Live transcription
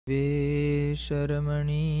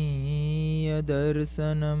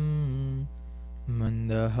वेशरमणीयदर्शनं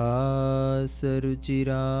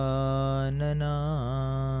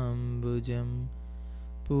मन्दहासरुचिराननाम्बुजं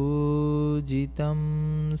पूजितं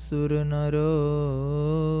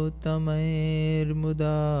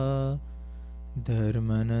सुरनरोत्तमैर्मुदा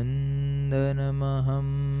धर्मनन्दनमहं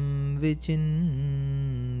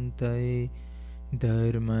विचिन्तये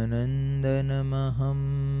धर्मनन्दनमहं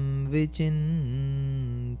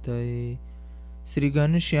विचिन्तये। श्री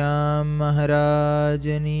घनश्याम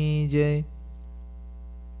महाराजनी जय।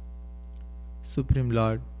 Supreme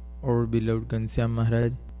Lord, our beloved Ghanshyam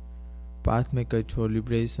Maharaj, Pathmaker for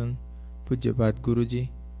Liberation, Pujyapat Guruji,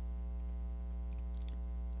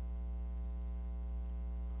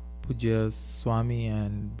 Pujya Swami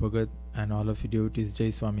and Bhagat, and all of you devotees, Jai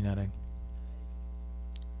Swaminarayan.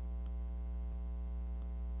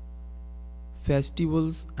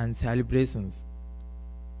 Festivals and celebrations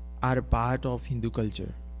are a part of Hindu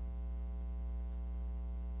culture.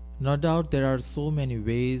 No doubt there are so many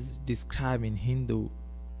ways described in Hindu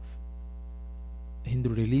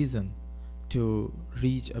religion to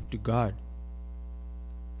reach up to God.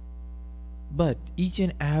 But each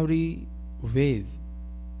and every ways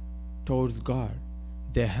towards God,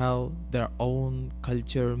 they have their own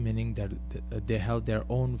culture, meaning that they have their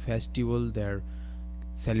own festival, their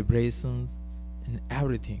celebrations and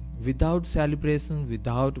everything. Without celebration,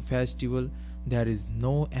 without festival, there is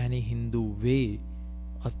no any Hindu way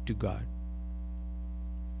up to God.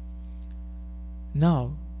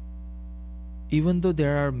 Now, even though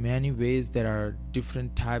there are many ways, there are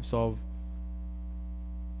different types of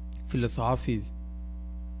philosophies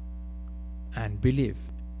and belief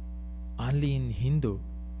only in Hindu,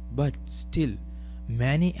 but still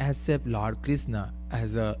many accept Lord Krishna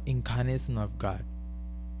as an incarnation of God.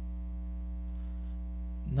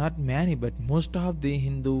 Not many, but most of the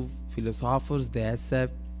Hindu philosophers, they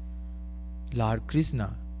accept Lord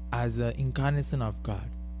Krishna as an incarnation of God.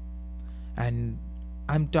 And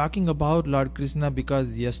I'm talking about Lord Krishna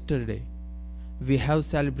because yesterday we have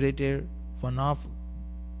celebrated one of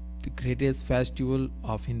the greatest festival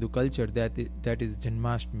of Hindu culture, that is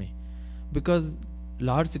Janmashtami. Because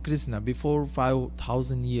Lord Krishna, before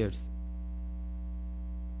 5,000 years,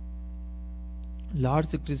 Lord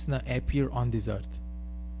Krishna appeared on this earth.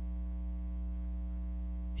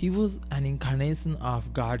 He was an incarnation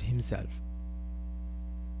of God himself.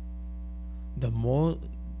 The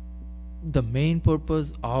main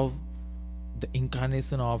purpose of the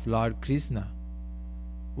incarnation of Lord Krishna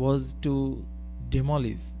was to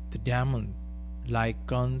demolish the demons like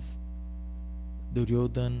Kans,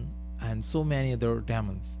 Duryodhan, and so many other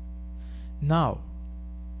demons. Now,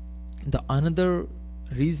 the another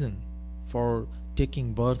reason for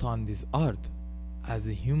taking birth on this earth as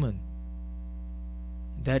a human,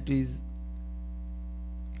 that is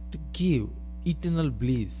to give eternal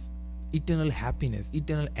bliss, eternal happiness,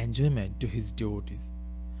 eternal enjoyment to his devotees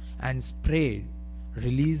and spread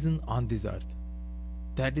religion on this earth.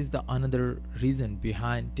 That is the another reason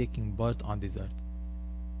behind taking birth on this earth.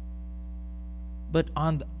 But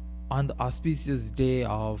on the auspicious day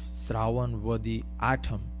of Shravan Vadi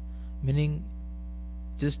Atham, meaning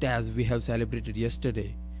just as we have celebrated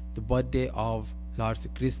yesterday the birthday of Lord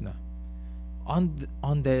Krishna, on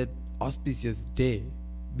that auspicious day,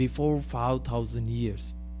 before 5,000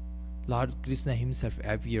 years, Lord Krishna himself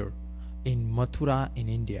appeared in Mathura in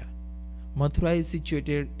India. Mathura is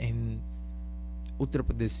situated in Uttar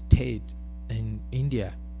Pradesh state in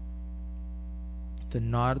India, the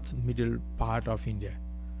north middle part of India.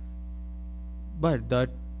 But the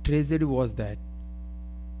tragedy was that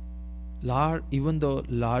even though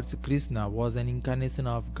Lord Krishna was an incarnation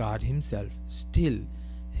of God himself, still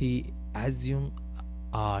he assumed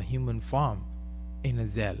a human form in a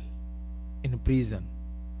jail, in a prison,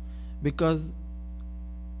 because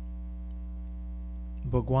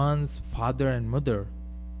Bhagwan's father and mother,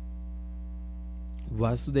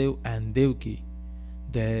 Vasudev and Devaki,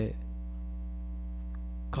 they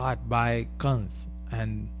caught by Kans,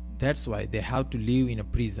 and that's why they have to live in a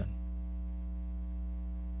prison.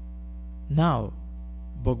 Now,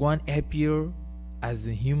 Bhagwan appeared as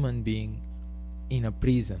a human being in a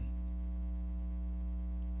prison.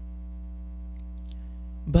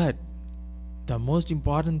 But the most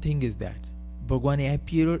important thing is that Bhagwan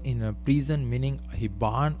appeared in a prison, meaning he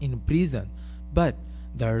born in prison. But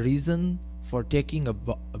the reason for taking a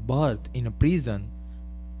birth in a prison,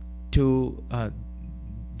 the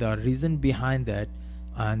reason behind that,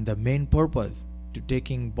 and the main purpose to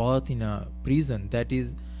taking birth in a prison, that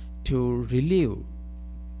is to relieve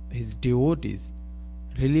his devotees,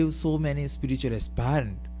 relieve so many spiritual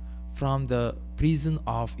aspirants from the prison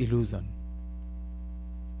of illusion.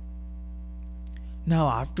 Now,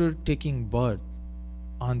 after taking birth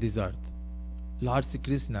on this earth, Lord Sri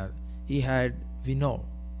Krishna, he had, we know,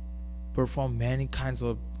 performed many kinds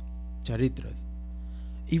of charitras.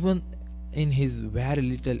 Even in his very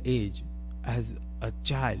little age, as a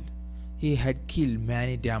child, he had killed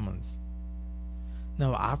many demons.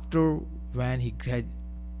 Now, after when he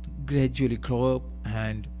gradually grew up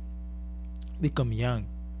and become young,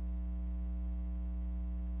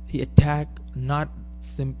 he attacked, not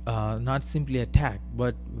simply attacked,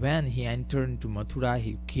 but when he entered into Mathura,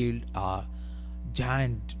 he killed a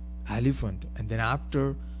giant elephant, and then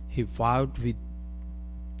after he fought with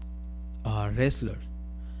wrestlers,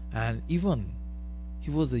 and even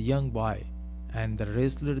he was a young boy, and the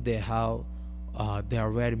wrestler they are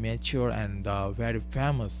very mature and very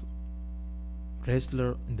famous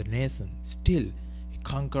wrestler in the nation. Still, he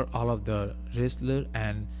conquered all of the wrestler,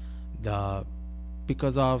 and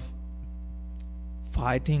because of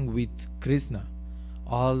fighting with Krishna,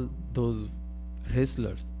 all those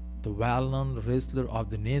wrestlers, the well-known wrestler of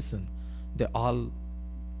the nation, they all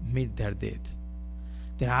meet their death.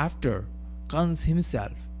 Thereafter, Kans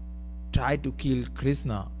himself tried to kill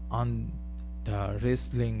Krishna on the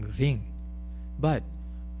wrestling ring, but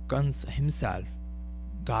Kans himself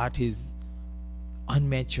got his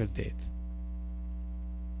unmature death.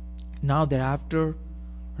 Now thereafter,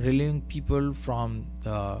 relieving people from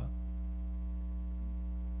the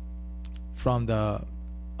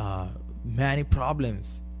many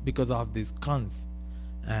problems because of these Kans,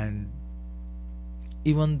 and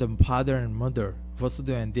even the father and mother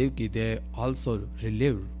Vasudeva and Devaki, they also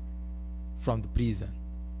relieved from the prison.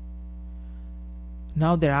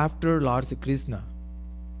 Now thereafter, Lord Sri Krishna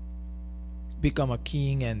become a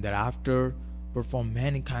king, and thereafter perform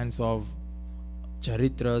many kinds of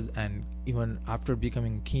charitras, and even after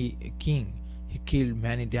becoming king, he killed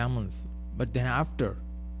many demons. But then after,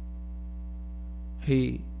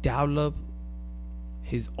 he developed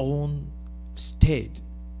his own state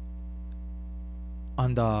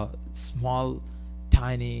on the small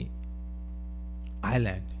tiny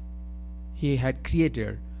island he had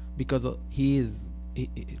created, because the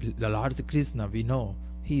Lord Sri Krishna, we know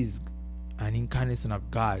he is an incarnation of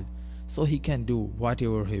God, so he can do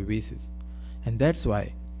whatever he wishes, and that's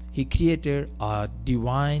why he created a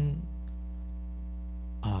divine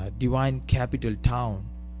capital town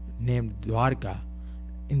named Dwarka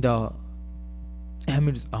in the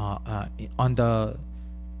on the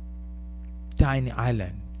tiny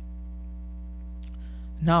island.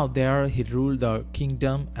 Now there he ruled the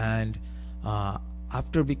kingdom, and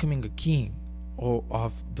after becoming a king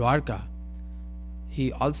of Dwarka,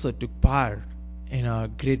 he also took part in a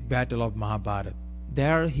great battle of Mahabharata.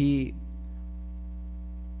 There he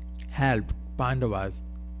helped Pandavas,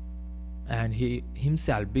 and he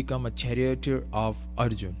himself became a charioteer of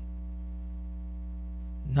Arjun.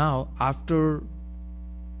 Now, after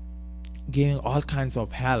giving all kinds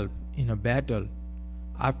of help in a battle,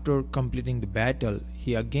 after completing the battle,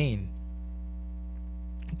 he again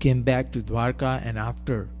came back to Dwarka, and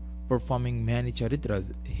after performing many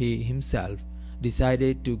charitras, he himself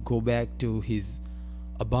decided to go back to his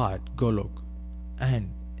abode Golok, and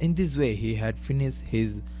in this way he had finished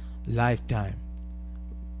his lifetime.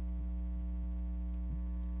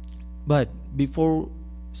 But before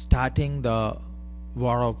starting the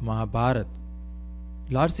war of Mahabharata,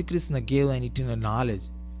 Lord Sri Krishna gave an eternal knowledge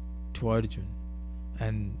to Arjun,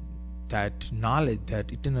 and that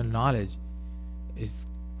eternal knowledge is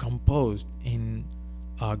composed in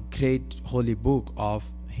a great holy book of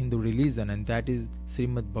Hindu religion, and that is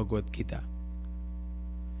Srimad Bhagavad Gita.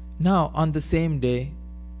 Now, on the same day,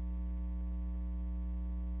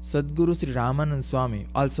 Sadguru Sri Ramanand Swami,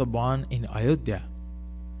 also born in Ayodhya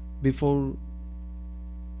before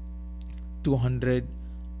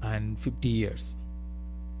 250 years.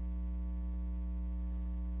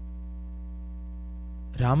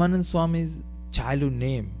 Ramanand Swami's childhood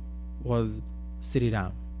name was Sri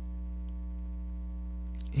Ram.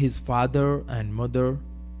 His father and mother,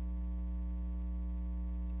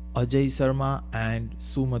 Ajay Sarma and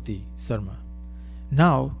Sumati Sarma.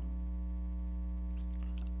 Now,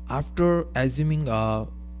 after assuming a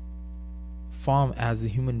form as a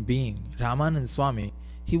human being, Ramanand Swami,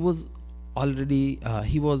 he was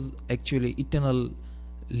actually eternal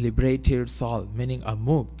liberated soul, meaning a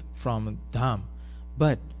mukt from Dham,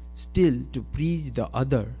 but still to preach the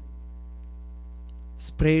other,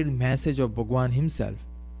 spread message of Bhagwan himself,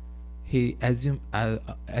 he assumed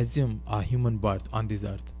a human birth on this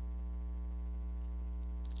earth.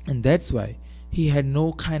 And that's why he had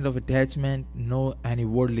no kind of attachment, no any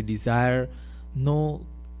worldly desire, no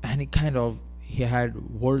any kind of, he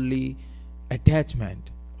had worldly attachment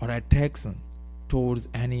or attraction towards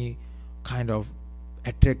any kind of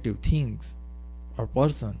attractive things or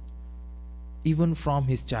person, even from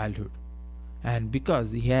his childhood. And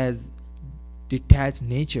because he has detached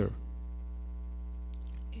nature,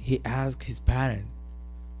 he asked his parent,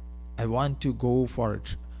 I want to go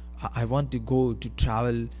to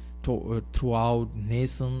travel throughout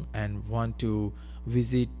nation and want to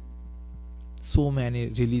visit so many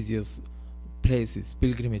religious places,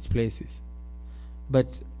 pilgrimage places.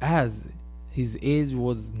 But as his age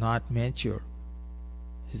was not mature,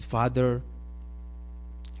 his father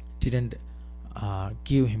didn't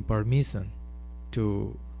give him permission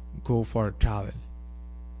to go for travel.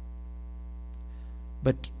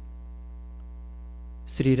 But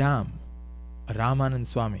Sri Ramanand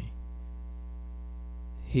Swami,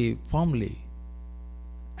 he firmly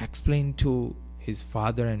explained to his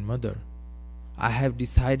father and mother, I have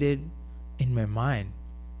decided in my mind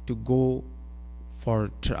to go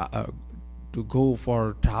for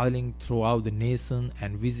traveling throughout the nation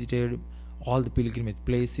and visited all the pilgrimage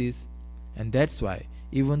places, and that's why,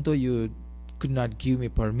 even though you could not give me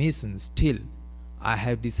permission, still I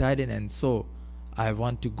have decided, and so I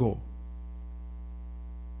want to go.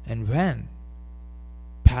 And when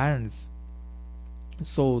parents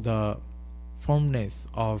saw the firmness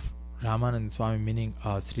of Ramanand Swami, meaning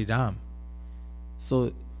Sri Ram,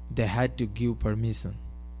 so they had to give permission.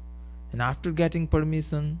 And after getting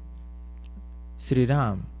permission, Sri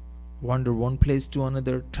Ram wandered one place to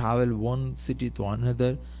another, traveled one city to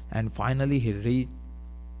another, and finally he reached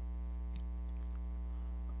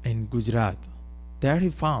in Gujarat. There he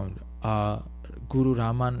found Guru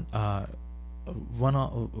Raman,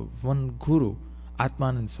 one Guru,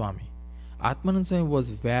 Atmanand Swami. Atmanand Swami was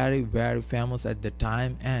very, very famous at the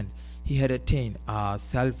time, and he had attained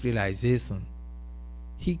self-realization.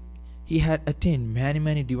 He had attained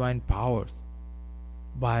many divine powers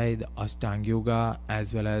by the Ashtanga Yoga,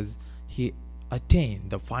 as well as he attained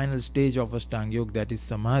the final stage of Ashtanga Yoga, that is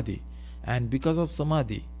Samadhi. And because of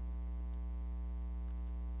Samadhi,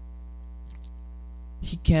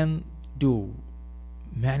 he can do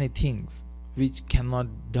many things which cannot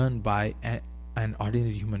done by an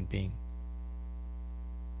ordinary human being.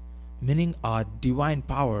 Meaning a divine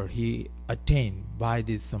power he attained by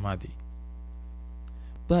this Samadhi.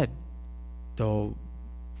 But the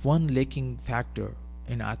one lacking factor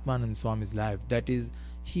in Atmanand Swami's life, that is,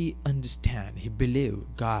 he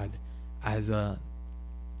believed God has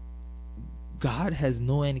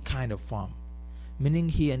no any kind of form, meaning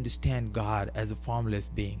he understand God as a formless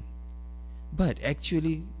being. But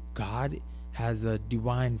actually God has a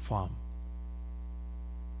divine form.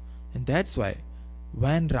 And that's why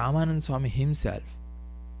when Ramanand Swami himself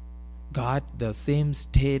got the same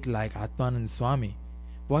state like Atmanand Swami,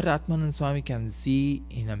 what Atmanand Swami can see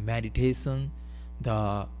in a meditation,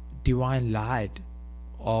 the divine light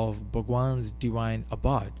of Bhagwan's divine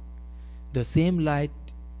abode, the same light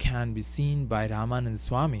can be seen by Ramanand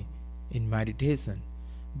Swami in meditation.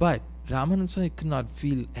 But Ramanand Swami could not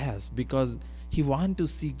feel as, because he wanted to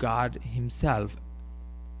see God himself.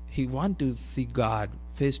 He wanted to see God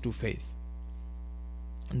face to face.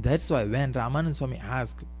 And that's why when Ramanand Swami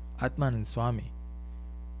asked Atmanand Swami,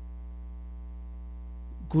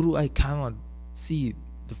 Guru, I cannot see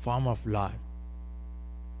the form of Lord.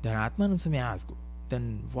 Then Atmanand Swami asked,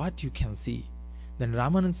 then what you can see? Then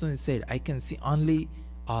Ramanand Swami said, I can see only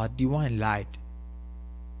a divine light,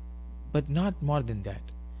 but not more than that.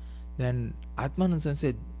 Then Atmanand Swami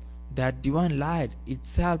said, that divine light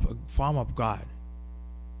itself a form of God.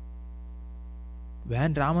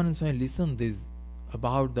 When Ramanand Swami listened this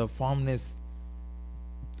about the formness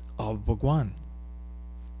of Bhagwan,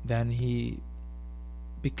 then he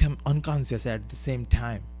became unconscious at the same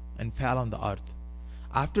time and fell on the earth.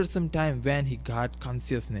 After some time, when he got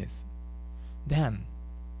consciousness, then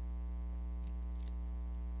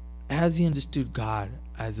as he understood God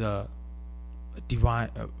as a divine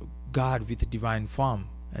God with a divine form,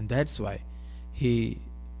 and that's why he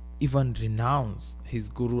even renounced his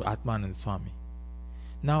Guru Atmanand Swami.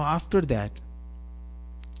 Now after that,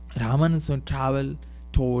 Ramanand Swami traveled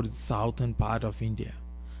towards southern part of India.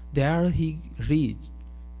 There he reached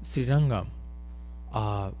Srirangam,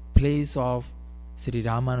 a place of Sri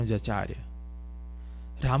Ramanujacharya.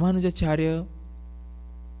 Ramanujacharya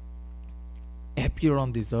appeared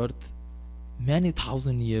on this earth many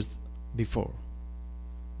thousand years before.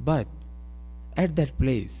 But at that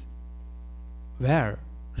place where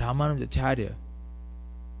Ramanujacharya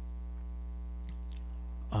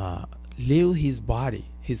leave his body,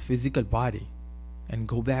 his physical body, and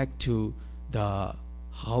go back to the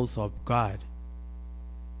house of God,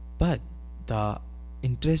 But the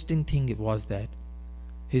interesting thing was that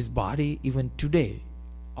his body even today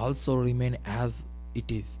also remain as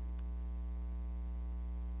it is,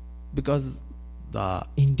 because the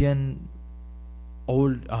Indian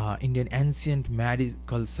ancient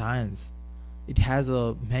medical science, it has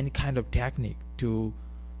a many kind of technique to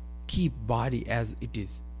keep body as it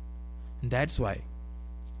is. And that's why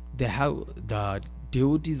they have the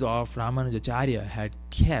devotees of Ramanujacharya had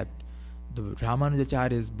kept the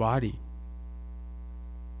Ramanujacharya's body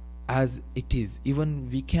as it is. Even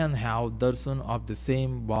we can have darshan of the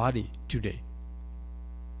same body today.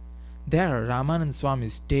 There Ramanand Swami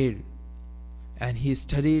stayed and he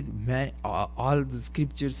studied all the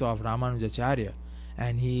scriptures of Ramanujacharya,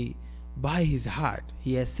 and he, by his heart,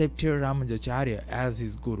 he accepted Ramanujacharya as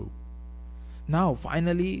his guru. Now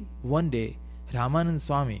finally one day Ramanand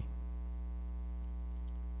Swami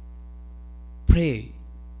prayed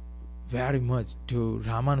very much to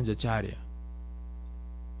Ramanujacharya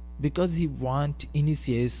because he want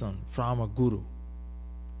initiation from a guru,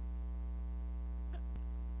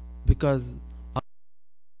 because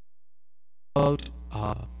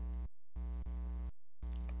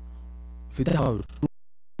without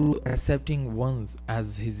accepting one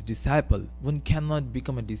as his disciple, one cannot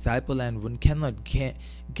become a disciple, and one cannot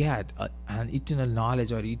get an eternal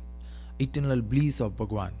knowledge or eternal bliss of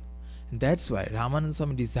Bhagwan. And that's why Ramananda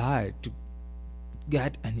Swami desired to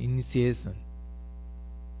get an initiation.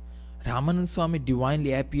 Ramananda Swami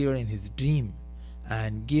divinely appeared in his dream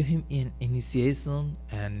and gave him an initiation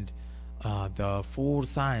and the 4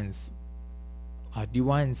 signs,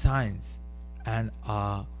 divine signs, and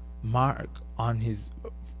a mark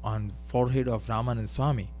on forehead of Ramananda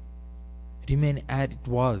Swami remain as it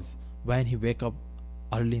was when he wake up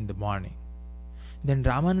early in the morning. Then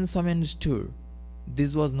Ramananda Swami understood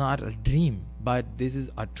this was not a dream, but this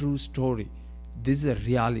is a true story. This is a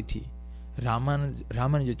reality.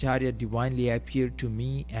 Ramanujacharya divinely appeared to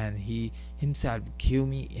me and he himself gave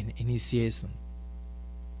me an initiation.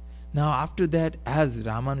 Now after that, as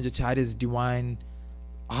Ramanujacharya's divine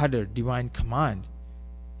order, divine command,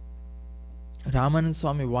 Ramananda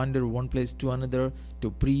Swami wandered one place to another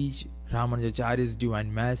to preach Ramanujacharya's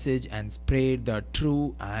divine message and spread the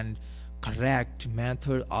true and correct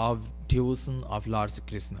method of devotion of Lord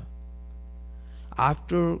Krishna.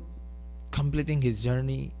 After completing his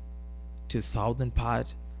journey to southern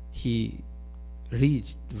part, he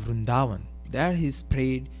reached Vrindavan. There he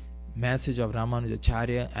spread message of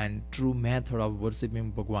Ramanujacharya and true method of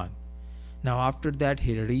worshipping Bhagwan. Now after that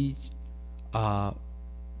he reached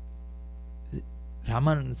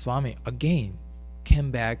Ramananda Swami again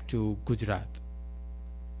came back to Gujarat,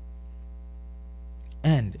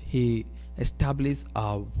 and he established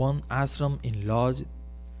one ashram in Lodge.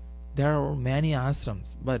 There are many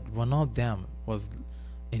ashrams, but one of them was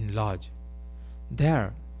in Lodge.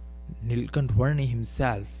 There Nilkantvarni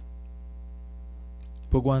himself,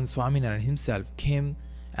 Bhagwan Swaminarayan himself, came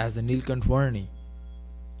as a Nilkantvarni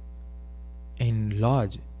in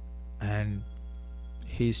Lodge, and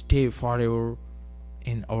he stayed forever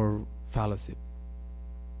in our fellowship.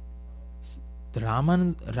 The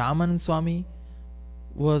Ramanand Swami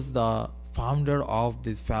was the founder of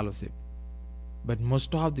this fellowship, but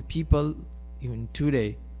most of the people even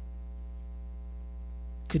today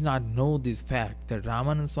could not know this fact that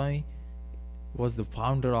Ramanand Swami was the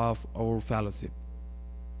founder of our fellowship.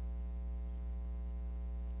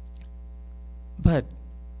 But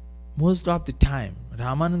most of the time,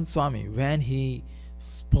 Ramanand Swami, when he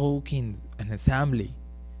spoke in an assembly,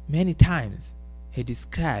 many times he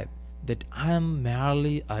described that I am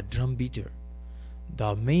merely a drum beater,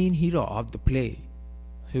 the main hero of the play,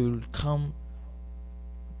 who will come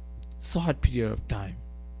short period of time.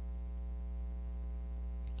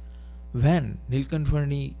 When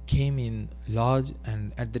Nilkantvarni came in Lodge,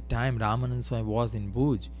 and at the time Ramananda Swami was in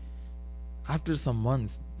Bhuj, after some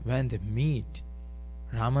months when they meet,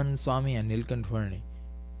 Ramananda Swami and Nilkantvarni,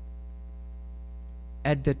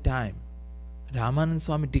 at that time Ramananda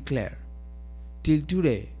Swami declared, till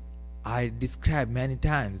today I describe many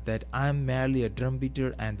times that I am merely a drum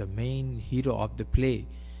beater and the main hero of the play.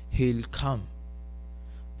 He will come.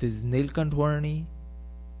 This Nilkantvarni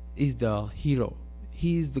is the hero.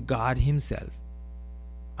 He is the God himself.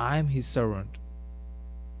 I am his servant.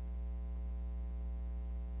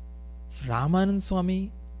 So Ramananda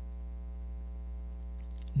Swami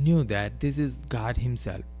knew that this is God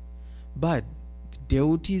himself. But the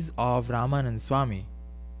devotees of Ramananda Swami,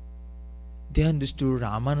 they understood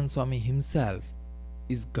Ramananda Swami himself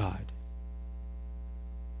is God.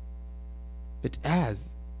 But as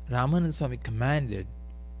Ramananda Swami commanded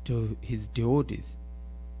to his devotees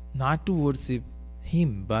not to worship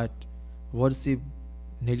him but worship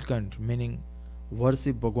Nilkant, meaning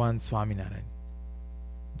worship Bhagwan Swaminarayan.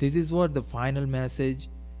 This is what the final message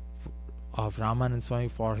of Ramanand Swami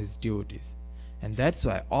for his devotees. And that's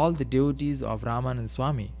why all the devotees of Ramanand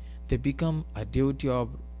Swami, they become a devotee of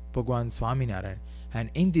Bhagwan Swaminarayan. And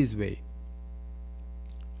in this way,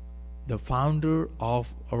 the founder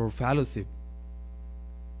of our fellowship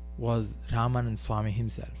was Ramanand Swami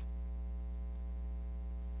himself.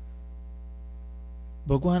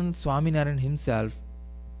 Bhagwan Swaminarayan himself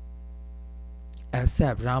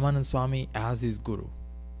accepted Ramanand Swami as his guru.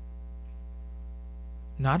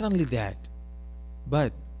 Not only that,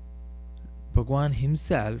 but Bhagwan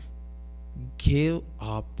himself gave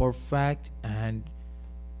a perfect and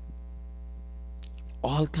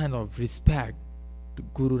all kind of respect to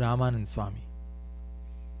Guru Ramanand Swami.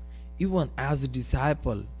 Even as a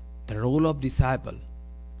disciple, the role of disciple,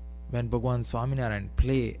 when Bhagwan Swaminarayan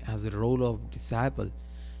play as a role of disciple,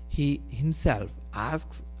 he himself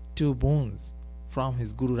asks 2 boons from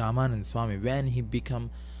his Guru Ramanand Swami when he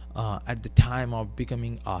become at the time of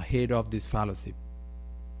becoming a head of this fellowship.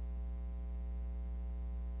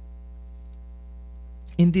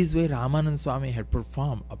 In this way, Ramanand Swami had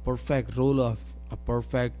performed a perfect role of a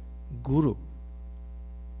perfect guru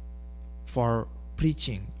for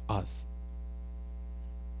preaching us.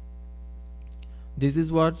 This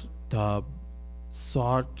is what the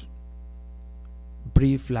short,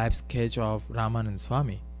 brief life sketch of Ramanand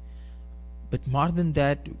Swami. But more than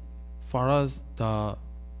that, for us, the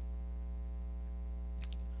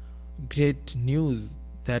great news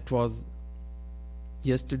that was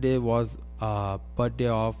yesterday was a birthday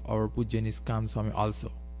of our Pujya Niskam Swami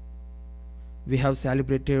also. We have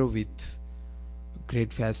celebrated with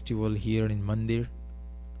great festival here in Mandir.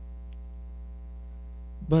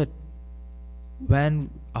 But when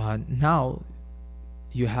now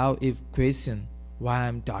you have a question why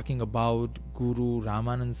I'm talking about Guru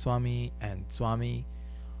Ramanand Swami and Swami,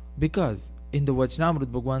 because in the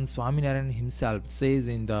Vachanamrut, Bhagwan Swaminarayan himself says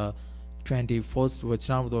in the 21st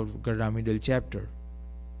Vachanamrut of Garda middle chapter,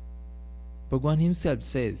 Bhagwan himself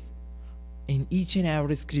says in each and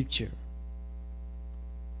every scripture,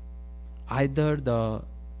 either the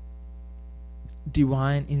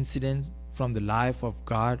divine incident from the life of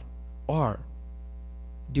God or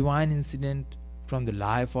divine incident from the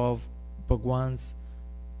life of Bhagwan's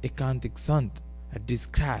Ekantik Sant are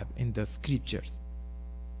described in the scriptures.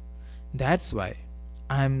 That's why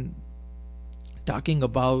I'm talking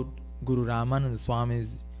about Guru Ramanand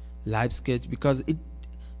Swami's life sketch, because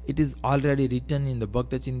it is already written in the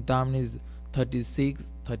Bhakta Chintamani's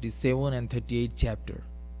 36, 37 and 38 chapter.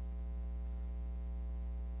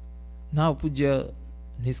 Now Puja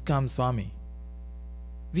Niskam Swami,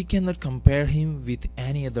 we cannot compare him with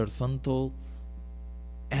any other santo,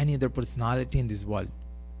 any other personality in this world,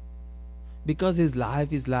 because his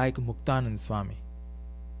life is like Muktanand Swami.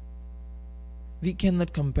 We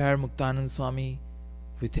cannot compare Muktanand Swami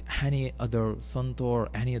with any other santo or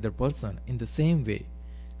any other person. In the same way,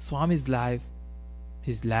 Swami's life,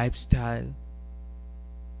 his lifestyle,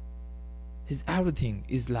 his everything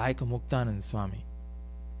is like Muktanand Swami.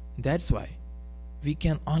 That's why we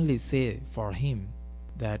can only say for him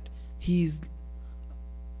that his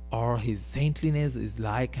saintliness is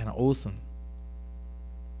like an ocean.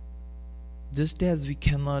 Just as we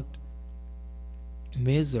cannot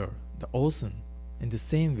measure the ocean, in the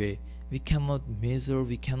same way we cannot measure,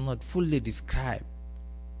 we cannot fully describe,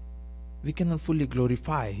 we cannot fully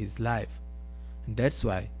glorify his life. And that's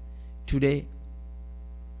why today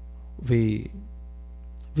we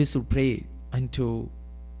should pray unto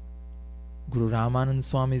Guru Ramanand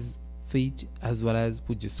Swami's feet as well as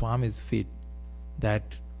Pujya Swami's feet,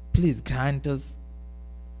 that please grant us,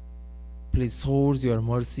 please source your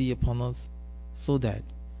mercy upon us, so that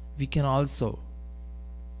we can also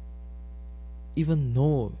even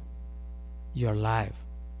know your life.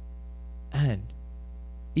 And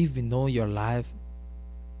if we know your life,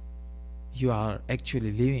 you are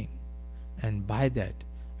actually living, and by that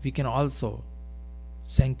we can also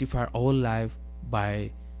sanctify our life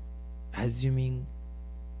by assuming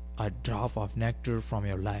a drop of nectar from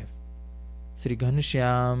your life. Sri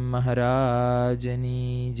Ghanshyam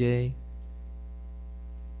Jai.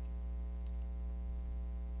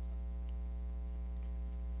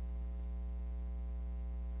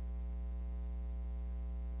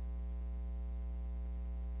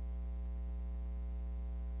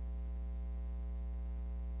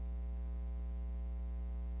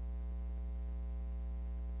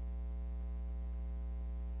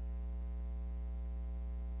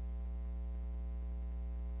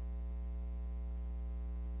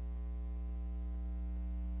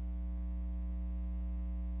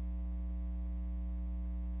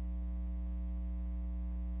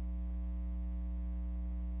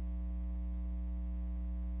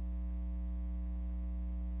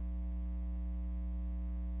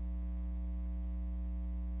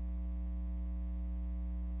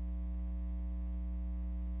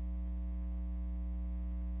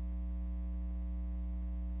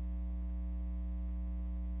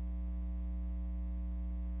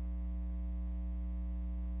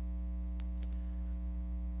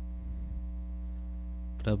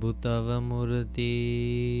 प्रभु तव मूर्ति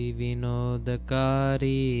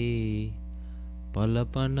विनोदकारी,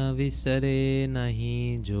 पलपन विसरे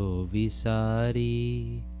नहीं जो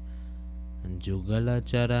विसारी। जुगल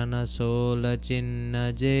चरण soul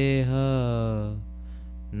चिन्ह जेह,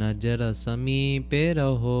 नजर समीपे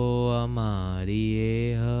रहो हमारी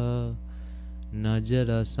एह,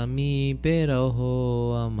 नजर समीपे रहो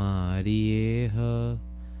हमारी एह।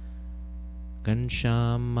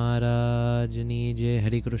 घनश्याम महाराज नी जय,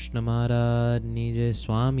 हरि कृष्ण महाराज नी जय,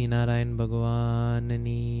 स्वामीनारायण भगवान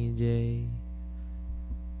नी जय।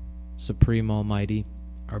 Supreme Almighty,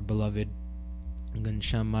 our beloved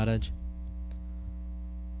Ghanshyam Maharaj,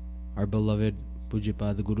 our beloved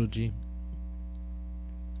Pujyapad Guruji,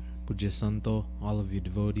 Pujya Santo, all of you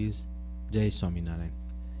devotees, Jai Swaminarayan.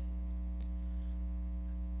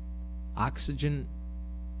 Oxygen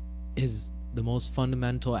is the most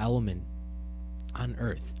fundamental element on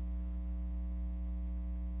earth.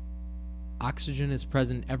 Oxygen is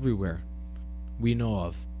present everywhere we know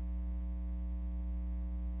of.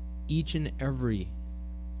 Each and every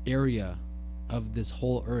area of this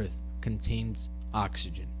whole earth contains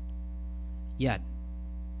oxygen. Yet,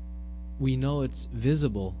 we know it's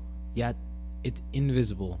visible, yet it's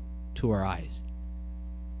invisible to our eyes.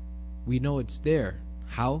 We know it's there.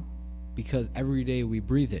 How? Because every day we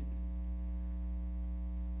breathe it.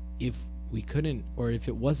 If we couldn't, or if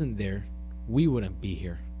it wasn't there, we wouldn't be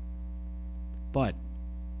here. But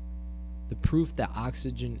the proof that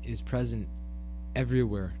oxygen is present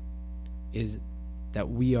everywhere is that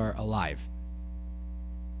we are alive.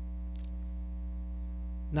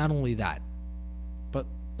 Not only that, but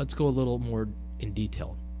let's go a little more in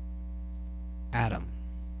detail. Atom.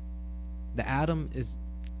 The atom is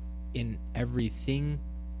in everything,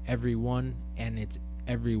 everyone, and it's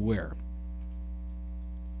everywhere.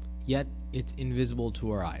 Yet, it's invisible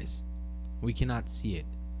to our eyes. We cannot see it.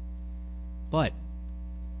 But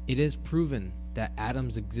it is proven that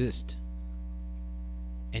atoms exist.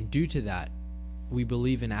 And due to that, we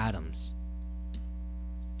believe in atoms,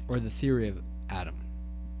 or the theory of atom.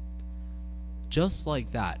 Just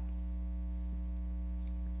like that,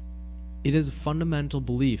 it is a fundamental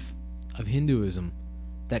belief of Hinduism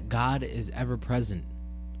that God is ever present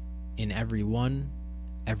in everyone,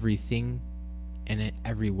 everything, and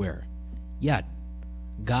everywhere. Yet,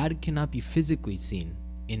 God cannot be physically seen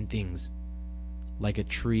in things like a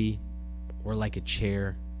tree, or like a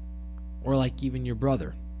chair, or like even your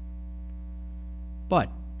brother. But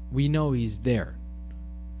we know He's there.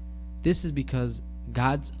 This is because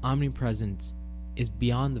God's omnipresence is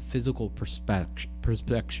beyond the physical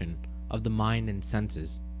perspection of the mind and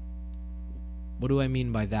senses. What do I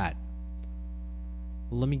mean by that?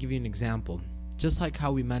 Well, let me give you an example. Just like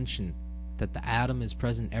how we mentioned that the atom is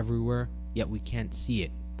present everywhere, yet we can't see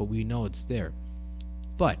it, but we know it's there.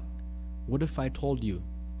 But what if I told you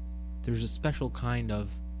there's a special kind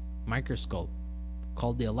of microscope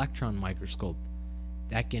called the electron microscope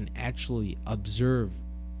that can actually observe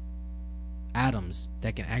atoms,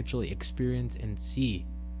 that can actually experience and see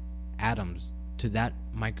atoms to that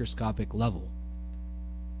microscopic level?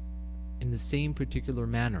 In the same particular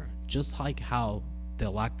manner, just like how the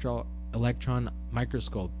electron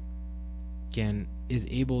microscope is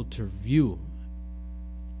able to view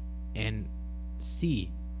and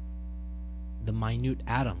see the minute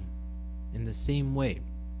atom, in the same way,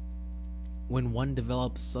 when one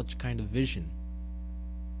develops such kind of vision,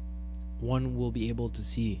 one will be able to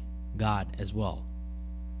see God as well.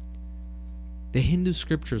 The Hindu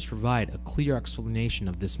scriptures provide a clear explanation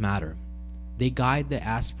of this matter. They guide the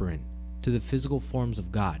aspirant to the physical forms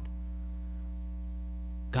of God.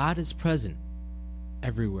 God is present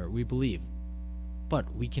everywhere, we believe, but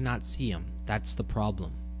we cannot see Him. That's the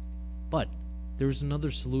problem. But there's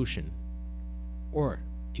another solution, or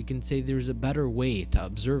you can say there's a better way to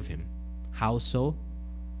observe Him. How so?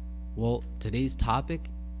 Well, today's topic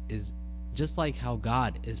is just like how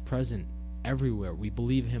God is present everywhere. We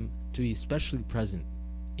believe Him to be especially present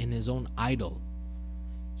in His own idol.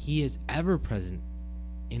 He is ever present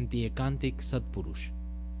in the Ekantik Satpurush,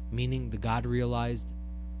 meaning the God-realized,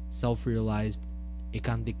 self-realized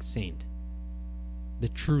Ekantik saint. The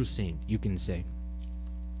true saint, you can say.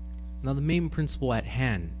 Now, the main principle at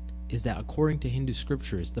hand is that according to Hindu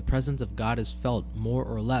scriptures, the presence of God is felt more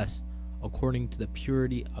or less according to the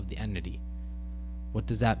purity of the entity. What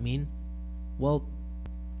does that mean? Well,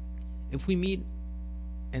 if we meet,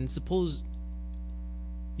 and suppose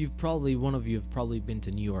one of you have probably been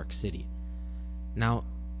to New York City. Now,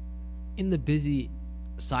 in the busy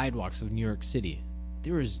sidewalks of New York City,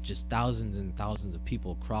 there is just thousands and thousands of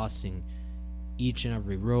people crossing each and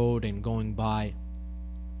every road and going by.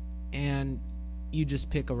 And you just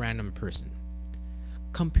pick a random person.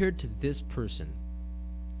 Compared to this person,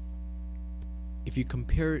 if you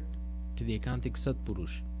compare it to the Ekantik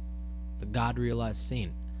Satpurush, the God realized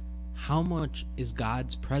saint, how much is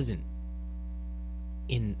God's present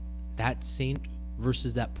in that saint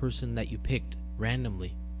versus that person that you picked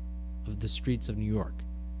randomly of the streets of New York?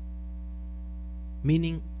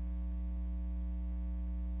 Meaning,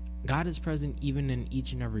 God is present even in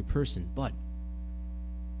each and every person, but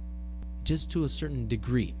just to a certain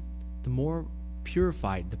degree. The more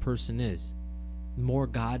purified the person is, the more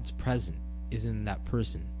God's present is in that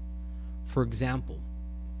person. For example,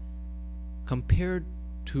 compared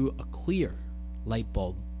to a clear light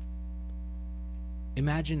bulb,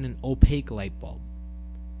 imagine an opaque light bulb.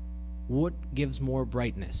 What gives more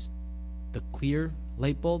brightness, the clear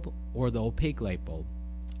light bulb or the opaque light bulb?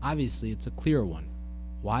 Obviously, it's a clear one.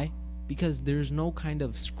 Why? Because there's no kind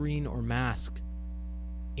of screen or mask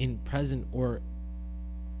in present or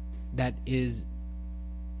that is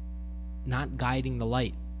not guiding the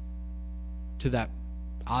light to that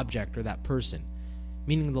object or that person.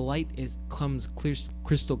 Meaning the light comes clear,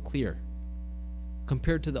 crystal clear,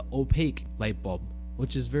 compared to the opaque light bulb,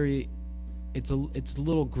 which is it's a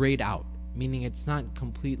little grayed out, meaning it's not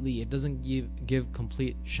completely, it doesn't give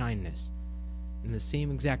complete shineness. In the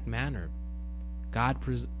same exact manner, God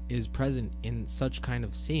is present in such kind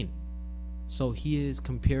of saint. So he is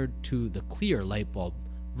compared to the clear light bulb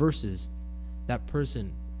versus that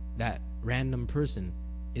person, that random person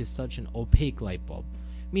is such an opaque light bulb.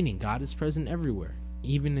 Meaning God is present everywhere,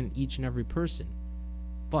 even in each and every person,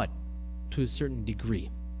 but to a certain degree.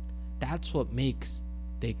 That's what makes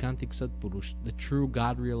the Ekantik Satpurush, the true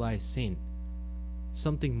God-realized saint,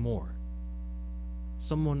 something more.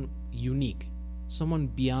 Someone unique, someone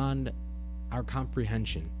beyond our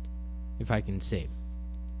comprehension, if I can say.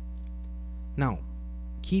 Now,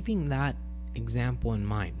 keeping that example in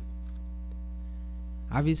mind,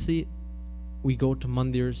 obviously we go to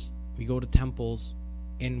mandirs, we go to temples,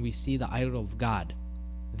 and we see the idol of God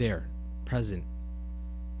there, present.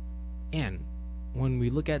 And when we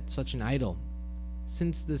look at such an idol,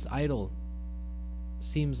 since this idol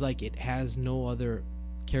seems like it has no other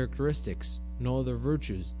characteristics, no other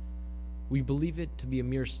virtues, we believe it to be a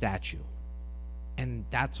mere statue. And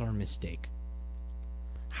that's our mistake.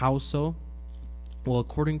 How so? Well,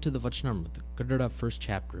 according to the Vachanamrut, Gadara 1st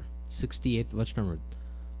chapter, 68th Vachanamrut,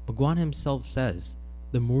 Bhagwan himself says,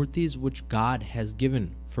 the murtis which God has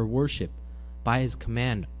given for worship by his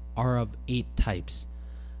command are of 8 types.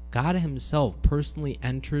 God himself personally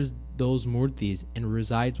enters those murtis and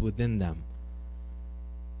resides within them.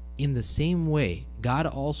 In the same way, God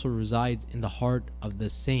also resides in the heart of the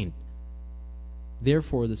saint.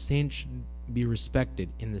 Therefore, the saint should be respected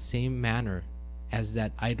in the same manner as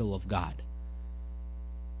that idol of God.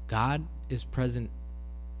 God is present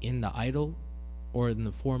in the idol, or in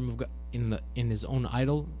the form of God, in his own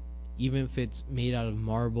idol, even if it's made out of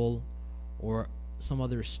marble or some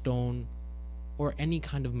other stone or any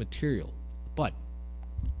kind of material. But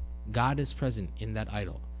God is present in that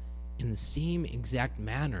idol. In the same exact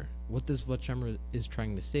manner, what this Vachamra is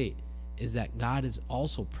trying to say is that God is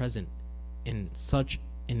also present in such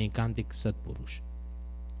an Ekantik Satpurush.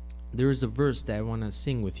 There is a verse that I want to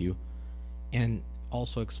sing with you and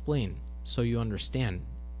also explain so you understand.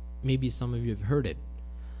 Maybe some of you have heard it.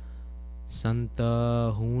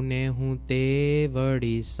 Santa hune hute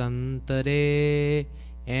vadi santare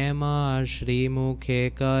ema Shri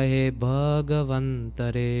mukhe kahe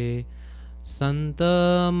bhagavantare Sant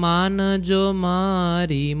man jo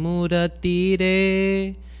mari murati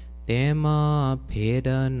re tema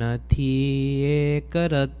phera nathi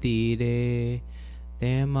ekarati re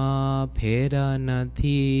tema phera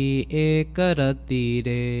nathi ekarati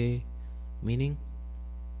re. Meaning,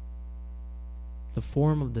 the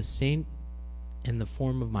form of the saint and the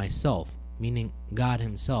form of myself, meaning God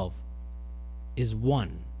himself, is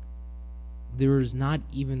one. There is not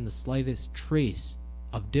even the slightest trace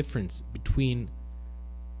of difference between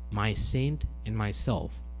my saint and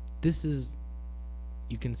myself. This is,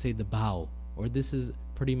 you can say, the bow, or this is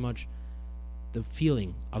pretty much the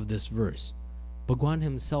feeling of this verse. Bhagwan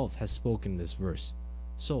himself has spoken this verse.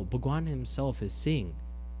 So Bhagwan himself is saying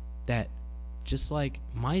that just like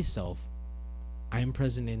myself, I am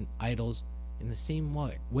present in idols. In the same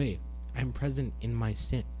way, I am present in my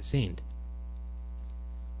saint.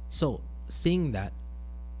 So, saying that,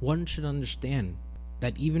 one should understand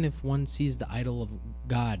that even if one sees the idol of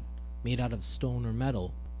God made out of stone or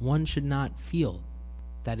metal, one should not feel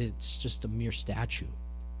that it's just a mere statue.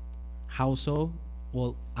 How so?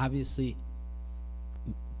 Well, obviously,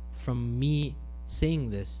 from me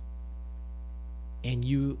saying this, and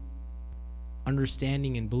you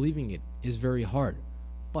understanding and believing it is very hard.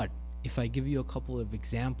 But if I give you a couple of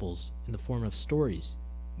examples in the form of stories,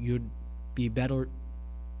 you'd be better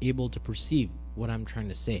able to perceive what I'm trying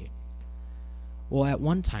to say. Well, at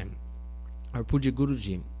one time, our Puja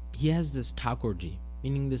Guruji, he has this Thakurji,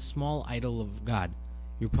 meaning this small idol of God.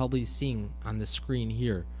 You're probably seeing on the screen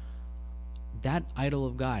here. That idol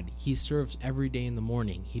of God, he serves every day in the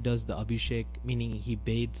morning. He does the Abhishek, meaning he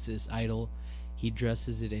bathes this idol. He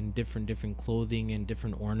dresses it in different clothing and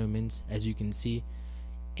different ornaments, as you can see.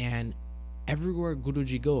 And everywhere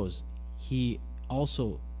Guruji goes, he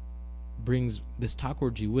also brings this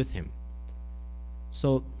Thakurji with him.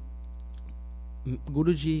 So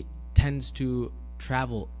Guruji tends to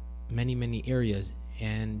travel many areas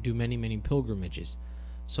and do many pilgrimages.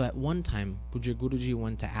 So at one time, Puja Guruji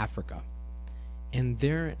went to Africa. And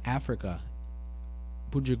there in Africa,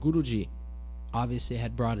 Puja Guruji obviously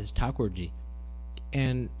had brought his Thakurji.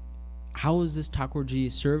 And how is this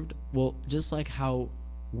Thakurji served? Well, just like how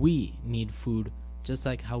we need food, just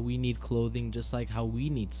like how we need clothing, just like how we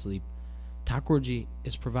need sleep, Thakurji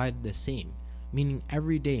is provided the same. Meaning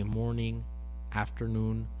every day, morning,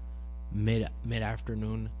 afternoon,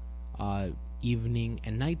 mid-afternoon, evening,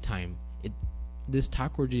 and nighttime, this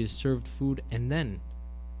Thakurji is served food, and then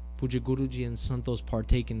Puja Guruji and Santos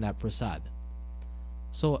partake in that prasad.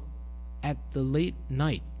 So at the late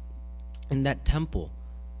night, in that temple,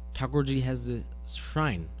 Thakurji has the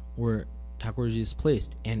shrine where Thakurji is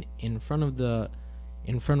placed, and in front of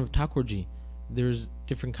Thakurji, there's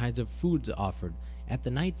different kinds of foods offered. At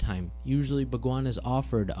the night time, usually Bhagwan is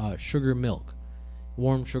offered sugar milk,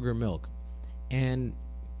 warm sugar milk. And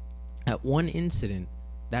at one incident,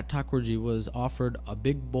 that Thakurji was offered a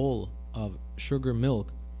big bowl of sugar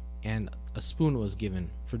milk, and a spoon was given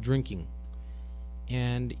for drinking.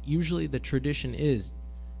 And usually the tradition is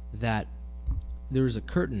that there's a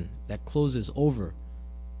curtain that closes over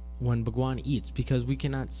when Bhagwan eats, because we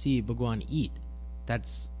cannot see Bhagwan eat.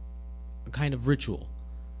 That's a kind of ritual.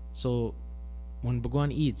 So when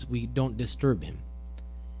Bhagwan eats, we don't disturb him.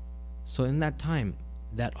 So in that time,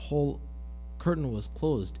 that whole curtain was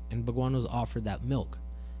closed and Bhagwan was offered that milk.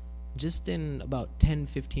 Just in about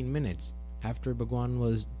 10-15 minutes after Bhagwan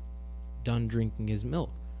was done drinking his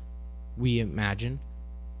milk, we imagine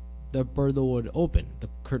the parda would open, the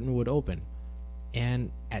curtain would open.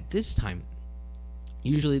 And at this time,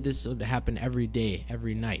 usually this would happen every day,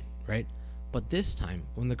 every night, right? But this time,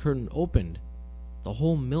 when the curtain opened, the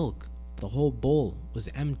whole milk, the whole bowl was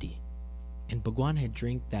empty, and Bhagwan had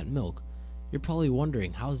drank that milk. You're probably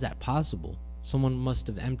wondering, how is that possible? Someone must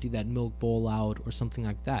have emptied that milk bowl out or something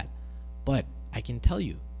like that. But I can tell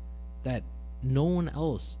you that no one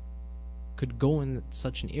else could go in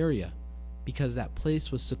such an area, because that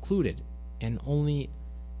place was secluded, and only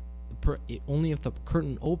if the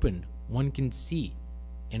curtain opened, one can see,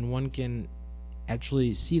 and one can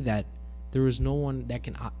actually see that there is no one that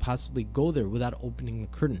can possibly go there without opening the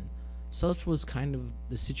curtain. Such was kind of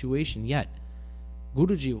the situation. Yet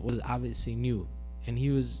Guruji was obviously new, and he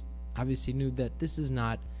was obviously knew that this is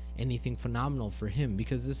not anything phenomenal for him,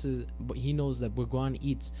 because he knows that Bhagwan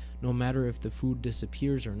eats no matter if the food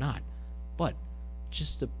disappears or not. But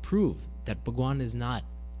just to prove that Bhagwan is not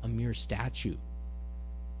a mere statue,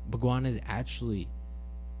 Bhagwan is actually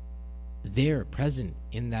there, present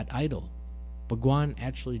in that idol. Bhagwan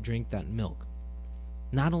actually drank that milk.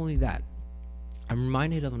 Not only that, I'm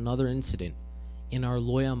reminded of another incident in our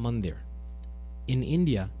Loya Mandir. In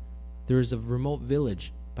India, there is a remote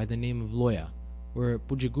village by the name of Loya, where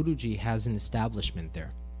Puja Guruji has an establishment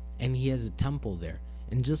there, and he has a temple there.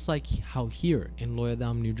 And just like how here in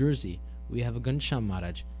Loyadham, New Jersey, we have a Ghanshyam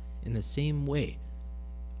Maharaj, in the same way,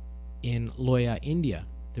 in Loya, India,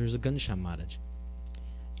 there's a Ghanshyam Maharaj.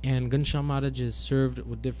 And Ghanshyam Maharaj is served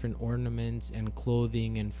with different ornaments and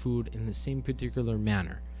clothing and food in the same particular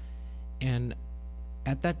manner. And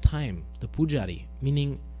at that time, the pujari,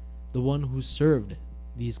 meaning the one who served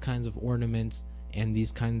these kinds of ornaments and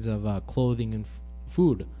these kinds of clothing and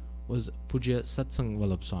food, was Puja Satsang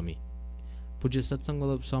Vallabh Swami. Puja Satsang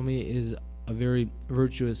Vallabh Swami is a very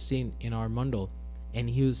virtuous saint in our mandal, and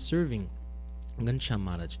he was serving Ghanshyam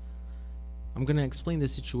Maharaj. I'm going to explain the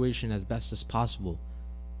situation as best as possible.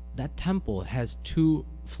 That temple has 2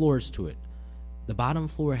 floors to it. The bottom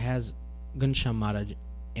floor has Ghanshyam Maharaj,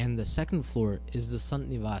 and the second floor is the Sant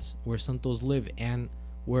Nivas, where Santos live and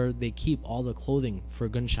where they keep all the clothing for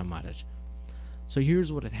Ghanshyam Maharaj. So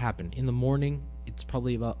here's what had happened. In the morning, it's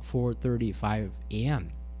probably about 4:35 a.m.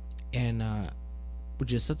 And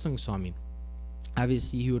Puja Satsang Swami,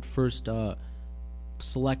 obviously he would first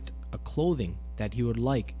select a clothing that he would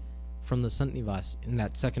like from the Sant Nivas in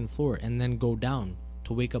that second floor, and then go down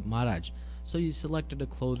to wake up Maharaj. So he selected a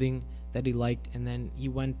clothing that he liked, and then he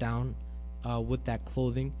went down with that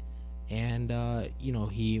clothing, and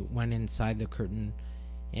he went inside the curtain,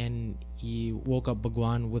 and he woke up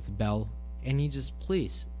Bhagwan with a bell, and he just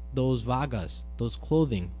placed those vagas, those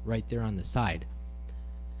clothing, right there on the side.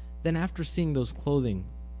 Then after seeing those clothing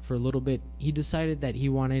for a little bit, he decided that he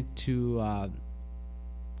wanted to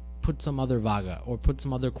put some other vaga or put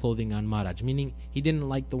some other clothing on Maharaj, meaning he didn't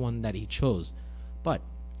like the one that he chose, but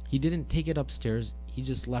he didn't take it upstairs. He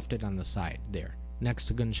just left it on the side there next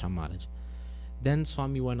to Ghanshyam Maharaj. Then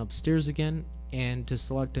Swami went upstairs again and to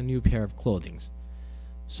select a new pair of clothing.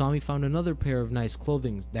 Swami found another pair of nice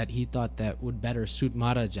clothing that he thought that would better suit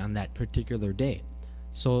Maharaj on that particular day.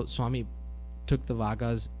 So Swami took the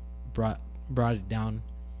vagas, brought it down,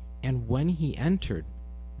 and when he entered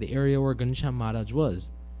the area where Ghanshyam Maharaj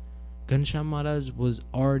was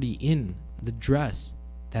already in the dress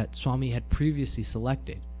that Swami had previously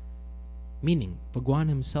selected, meaning Bhagwan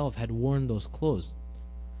himself had worn those clothes.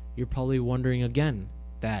 You're probably wondering again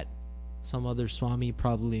that some other Swami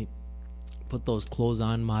probably put those clothes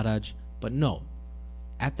on Maharaj, but no.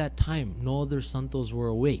 At that time, no other Santos were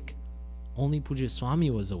awake. Only Pujya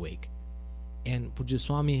Swami was awake. And Pujya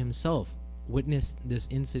Swami himself witnessed this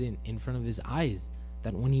incident in front of his eyes,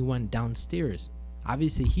 that when he went downstairs,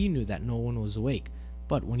 obviously he knew that no one was awake,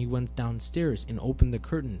 but when he went downstairs and opened the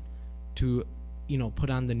curtain to put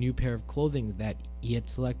on the new pair of clothing that he had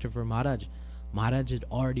selected for Maharaj, Maharaj had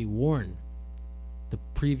already worn the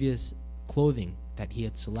previous clothing that he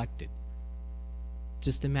had selected.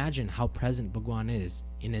 Just imagine how present Bhagwan is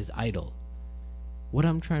in his idol. What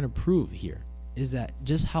I'm trying to prove here is that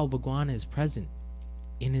just how Bhagwan is present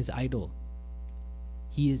in his idol,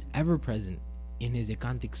 he is ever present in his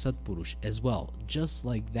Ekantik Satpurush as well, just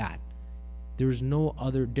like that. There is no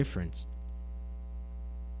other difference.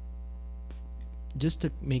 Just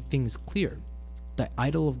to make things clear, the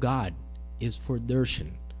idol of God is for darshan,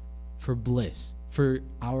 for bliss, for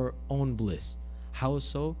our own bliss. How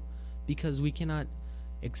so? Because we cannot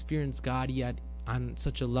experience God yet on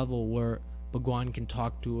such a level where Bhagwan can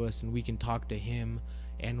talk to us and we can talk to him,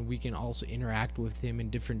 and we can also interact with him in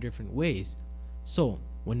different ways. So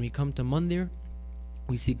when we come to Mandir,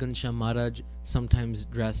 we see Ghanshyam Maharaj sometimes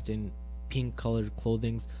dressed in pink colored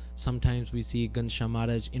clothing. Sometimes we see Ghanshyam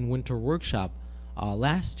Maharaj in winter workshop.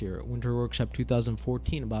 Last year, winter workshop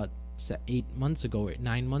 2014, about 9 months ago,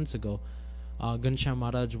 Ghanshyam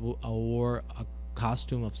Maharaj wore a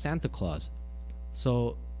costume of Santa Claus.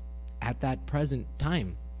 So at that present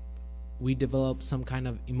time, we develop some kind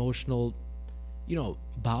of emotional,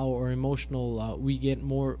 bow or emotional, we get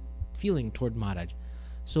more feeling toward Maharaj.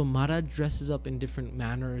 So Maharaj dresses up in different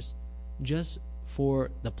manners just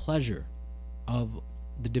for the pleasure of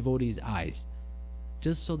the devotee's eyes,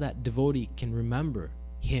 just so that devotee can remember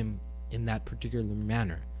him in that particular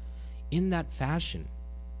manner. In that fashion,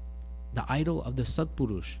 the idol of the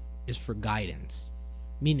Satpurush is for guidance,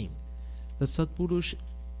 meaning the Satpurush,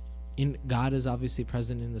 in God is obviously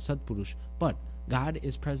present in the Satpurush, but God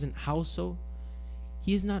is present how so?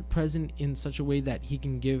 He is not present in such a way that he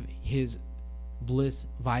can give his bliss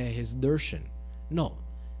via his darshan. No,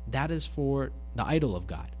 that is for the idol of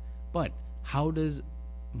God. But how does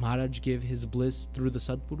Maharaj give his bliss through the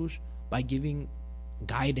Satpurush? By giving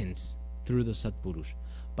guidance through the Satpurush,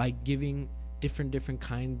 by giving different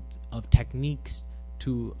kinds of techniques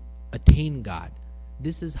to attain God.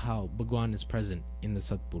 This is how Bhagwan is present in the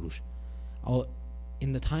Satpurush.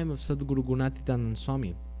 In the time of Sadguru Gunatitanand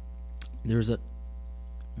Swami, there's a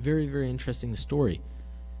very interesting story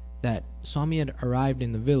that Swami had arrived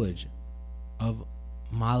in the village of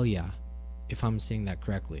Malya, if I'm saying that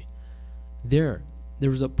correctly. There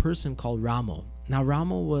was a person called Ramo. Now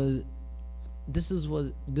Ramo was, this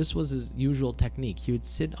was his usual technique. He would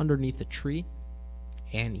sit underneath a tree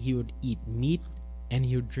and he would eat meat and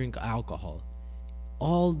he would drink alcohol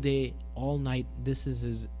all day, all night. This is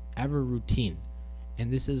his ever routine,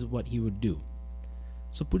 and this is what he would do.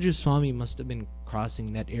 So Pujya Swami must have been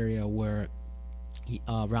crossing that area where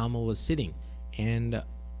Ramo was sitting, and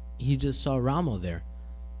he just saw Ramo there.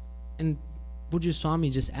 And Pujya Swami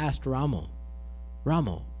just asked Ramo,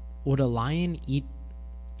 would a lion eat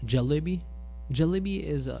jalebi? Jalebi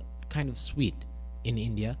is a kind of sweet in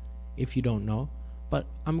India, if you don't know, but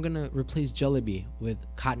I'm going to replace jalebi with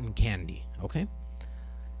cotton candy, okay?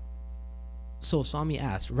 So Swami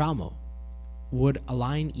asked, Ramo, would a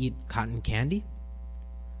lion eat cotton candy?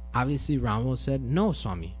 Obviously Ramo said, no,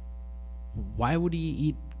 Swami. Why would he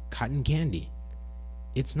eat cotton candy?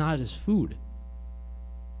 It's not his food.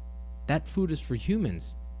 That food is for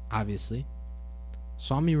humans, obviously.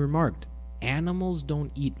 Swami remarked, animals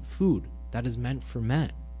don't eat food that is meant for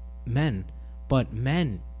men. men, but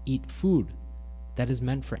men eat food that is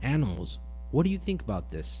meant for animals. What do you think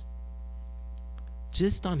about this?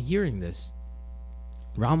 Just on hearing this,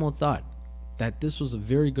 Ramo thought that this was a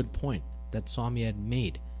very good point that Swami had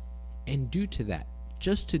made. And due to that,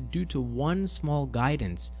 due to one small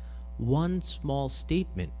guidance, one small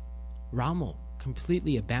statement, Ramo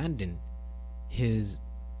completely abandoned his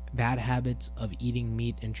bad habits of eating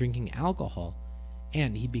meat and drinking alcohol,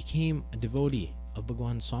 and he became a devotee of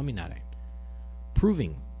Bhagwan Swaminarayan,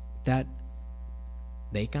 proving that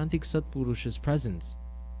the Ekantik Satpurush's presence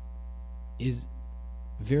is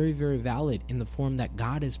very, very valid in the form that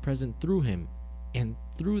God is present through him, and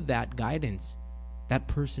through that guidance, that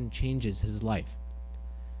person changes his life.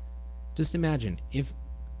 Just imagine if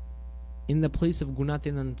in the place of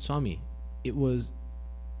Gunatyanand Swami, it was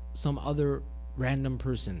some other random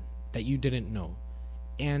person that you didn't know,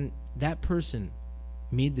 and that person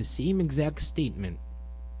made the same exact statement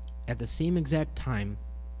at the same exact time,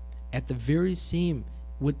 at the very same,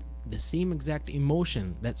 with the same exact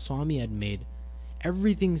emotion that Swami had made,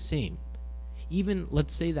 everything same. Even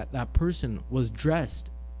let's say that that person was dressed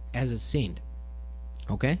as a saint,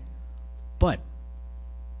 okay? But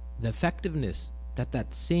the effectiveness that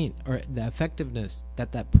that saint, or the effectiveness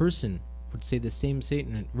that that person would say the same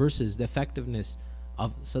statement versus the effectiveness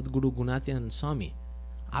of Sadguru Gunatyanand Swami,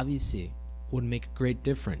 obviously would make a great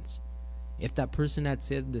difference. If that person had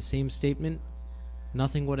said the same statement,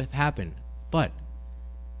 nothing would have happened. But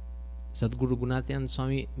Sadguru Gunatyanand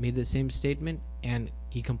Swami made the same statement, and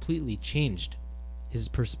he completely changed his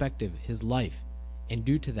perspective, his life, and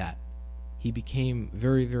due to that, he became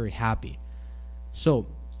very, very happy. So,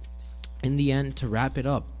 in the end, to wrap it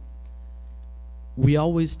up, we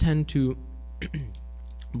always tend to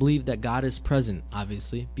believe that God is present,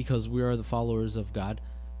 obviously, because we are the followers of God.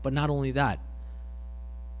 But not only that,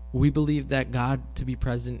 we believe that God to be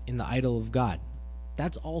present in the idol of God.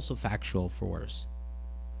 That's also factual for us.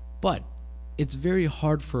 But it's very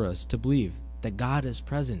hard for us to believe that God is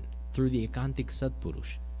present through the Ekantik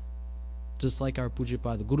Satpurush, just like our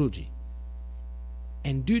Pujapad Guruji.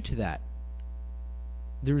 And due to that,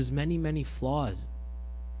 there's many, many flaws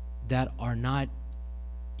that are not,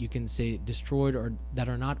 you can say, destroyed or that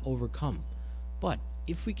are not overcome. But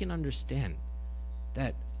if we can understand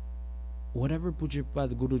that whatever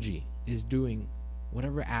Pujapad Guruji is doing,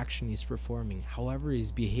 whatever action he's performing, however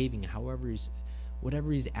he's behaving,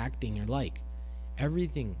 whatever he's acting or like,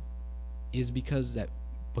 everything is because that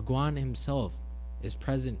Bhagwan himself is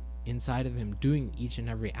present inside of him doing each and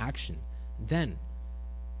every action, then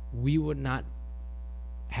we would not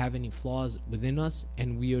have any flaws within us,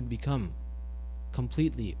 and we would become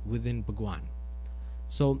completely within Bhagwan.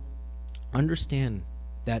 So understand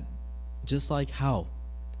that just like how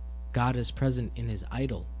God is present in his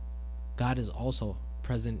idol, God is also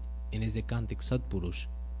present in his Ekantik Satpurush,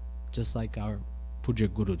 just like our Puja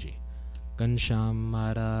Guruji. Ghanshyam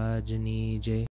Maharaj Ni Jai.